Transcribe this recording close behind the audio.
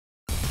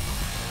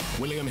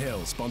William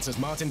Hill sponsors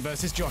Martin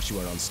vs.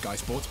 Joshua on Sky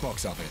Sports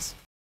Box Office.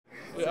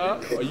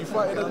 Yeah. Are you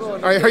fighting as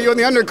well? Are you on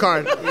the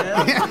undercard?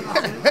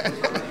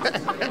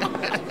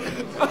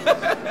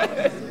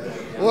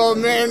 Well,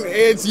 man,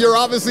 you're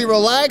obviously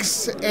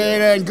relaxed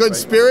and in good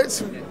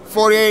spirits.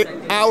 48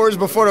 hours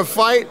before the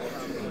fight,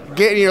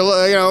 getting your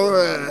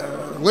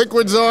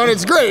liquids on.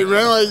 It's great,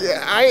 man. Like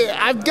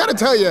I've got to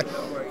tell you,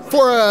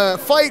 for a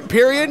fight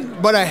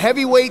period, but a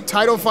heavyweight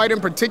title fight in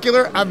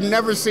particular, I've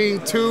never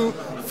seen two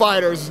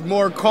fighters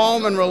more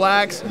calm and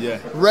relaxed,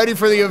 ready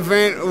for the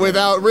event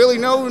without really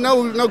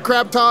no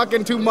crap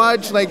talking too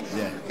much. Like,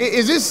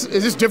 is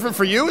this different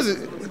for you? Is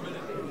it?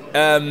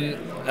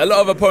 A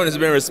lot of opponents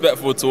have been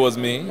respectful towards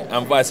me,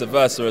 and vice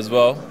versa as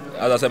well.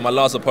 As I said, my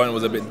last opponent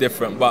was a bit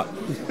different, but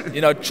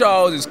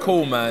Charles is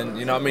cool, man.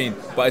 You know what I mean?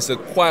 But it's the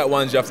quiet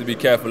ones you have to be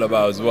careful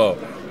about as well,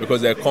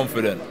 because they're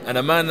confident. And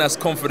a man that's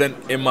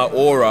confident in my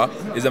aura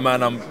is a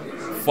man I'm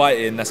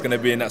fighting that's going to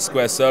be in that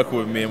square circle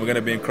with me, and we're going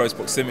to be in close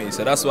proximity.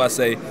 So that's why I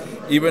say,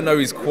 even though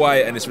he's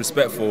quiet and it's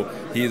respectful,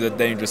 he's a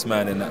dangerous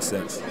man in that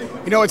sense.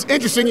 It's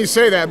interesting you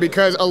say that,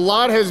 because a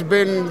lot has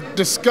been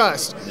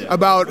discussed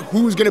about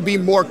who's going to be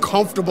more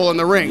comfortable in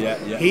the ring.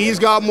 He's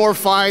got more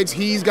fights,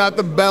 he's got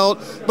the belt,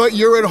 but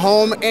you're at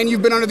home and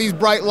you've been under these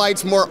bright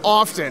lights more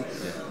often.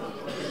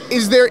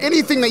 Is there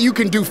anything that you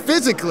can do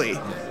physically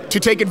to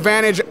take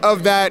advantage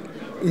of that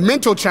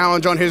mental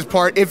challenge on his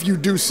part if you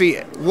do see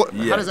it?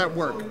 How does that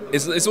work?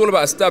 It's all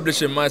about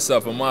establishing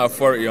myself and my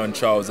authority on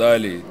Charles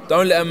early.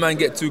 Don't let a man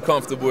get too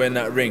comfortable in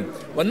that ring.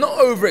 But not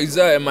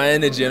overexerting my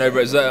energy and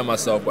overexerting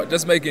myself, but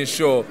just making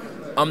sure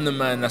I'm the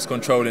man that's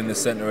controlling the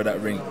center of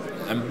that ring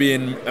and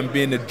being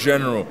the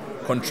general,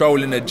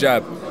 controlling the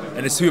jab.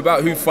 And it's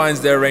about who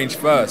finds their range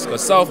first,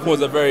 because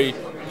southpaws are very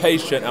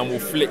patient and will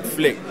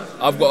flick.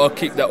 I've got to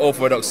kick that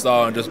orthodox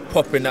style and just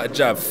pop in that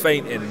jab,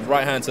 feinting,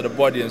 right hand to the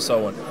body and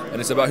so on.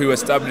 And it's about who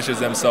establishes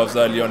themselves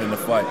early on in the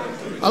fight.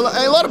 A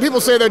lot of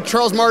people say that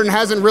Charles Martin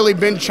hasn't really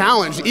been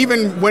challenged.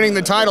 Even winning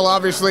the title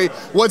obviously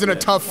wasn't a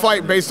tough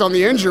fight based on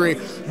the injury.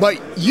 But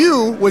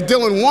you, with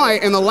Dillian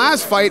Whyte, in the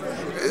last fight,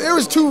 there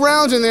was 2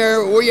 rounds in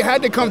there where you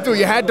had to come through,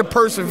 you had to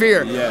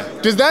persevere.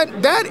 Does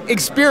that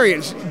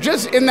experience,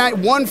 just in that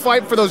one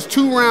fight for those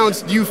 2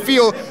 rounds, do you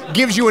feel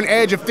gives you an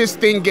edge if this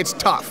thing gets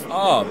tough?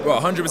 Oh, bro,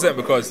 100%,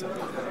 because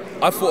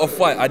I fought a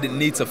fight I didn't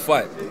need to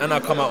fight, and I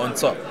come out on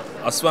top.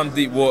 I swam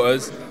deep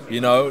waters,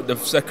 the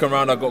second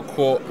round I got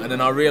caught, and then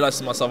I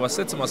realized I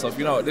said to myself,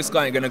 this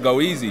guy ain't gonna go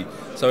easy.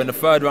 So in the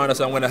 3rd round I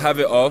said I'm gonna have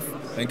it off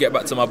and get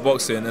back to my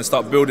boxing and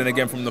start building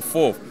again from the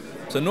 4th.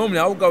 So normally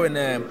I would go in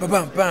there and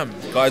bam, bam,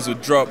 guys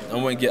would drop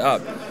and wouldn't get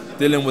up.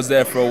 Dylan was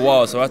there for a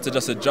while, so I had to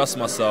just adjust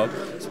myself.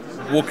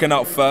 Walking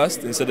out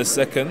first instead of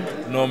second,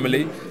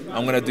 normally.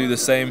 I'm gonna do the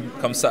same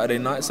come Saturday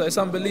night. So it's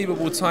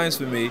unbelievable times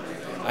for me,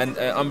 and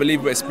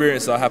unbelievable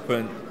experience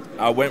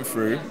I went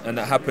through, and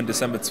that happened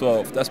December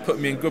 12th. That's put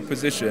me in good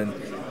position,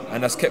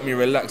 and that's kept me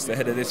relaxed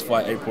ahead of this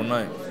fight, April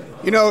 9th.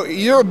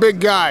 You're a big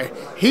guy.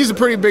 He's a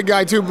pretty big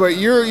guy too, but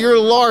you're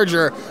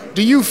larger.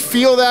 Do you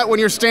feel that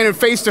when you're standing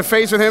face to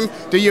face with him?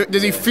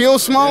 Does he feel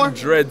smaller? Them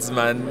dreads,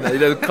 man.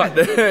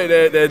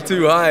 They're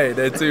too high.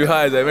 They're too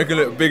high. They make him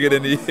look bigger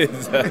than he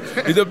is.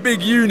 He's a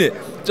big unit,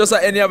 just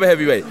like any other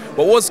heavyweight.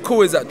 But what's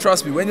cool is that,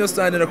 trust me, when you're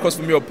standing across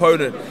from your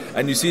opponent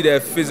and you see their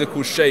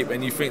physical shape,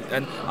 and you think,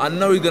 and I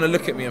know he's gonna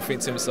look at me and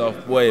think to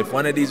himself, boy, if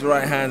one of these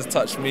right hands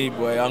touch me,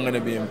 boy, I'm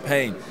gonna be in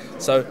pain.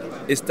 So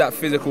it's that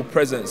physical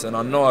presence, and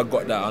I know I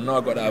got that. I know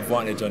I got that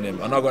advantage on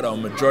him. I know I got that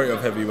on majority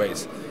of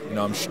heavyweights.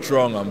 I'm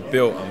strong, I'm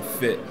built, I'm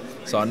fit.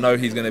 So I know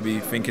he's going to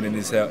be thinking in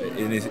his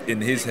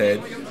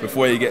head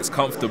before he gets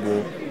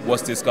comfortable,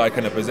 what's this guy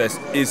going to possess?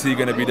 Is he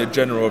going to be the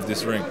general of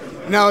this ring?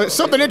 Now,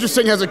 something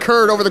interesting has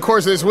occurred over the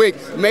course of this week.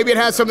 Maybe it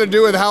has something to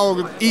do with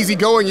how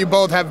easygoing you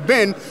both have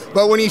been,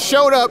 but when he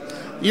showed up,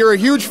 you're a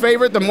huge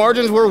favorite, the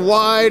margins were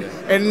wide,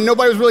 and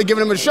nobody was really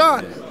giving him a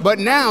shot. But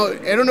now,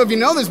 I don't know if you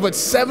know this, but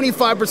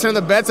 75% of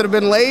the bets that have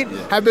been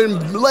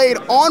laid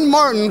on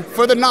Martin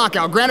for the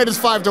knockout. Granted, it's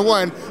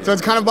 5-1, so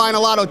it's kind of buying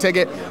a lotto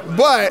ticket.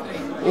 But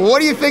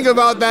what do you think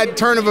about that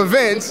turn of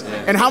events,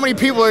 and how many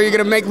people are you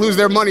going to make lose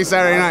their money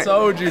Saturday night? I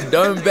told you,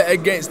 don't bet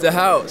against the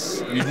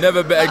house. You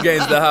never bet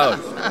against the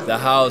house. The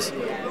house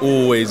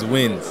always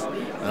wins.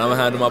 And I'm going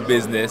to handle my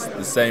business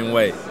the same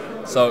way.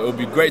 So it'll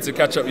be great to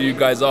catch up with you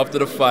guys after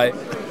the fight,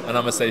 and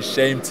I'm going to say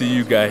shame to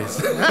you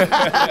guys.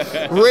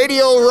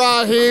 Radio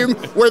Raheem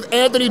with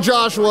Anthony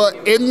Joshua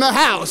in the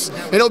house.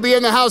 It'll be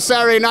in the house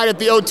Saturday night at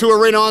the O2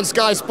 Arena on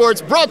Sky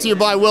Sports, brought to you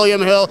by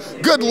William Hill.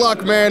 Good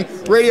luck, man.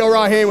 Radio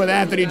Raheem with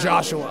Anthony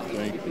Joshua.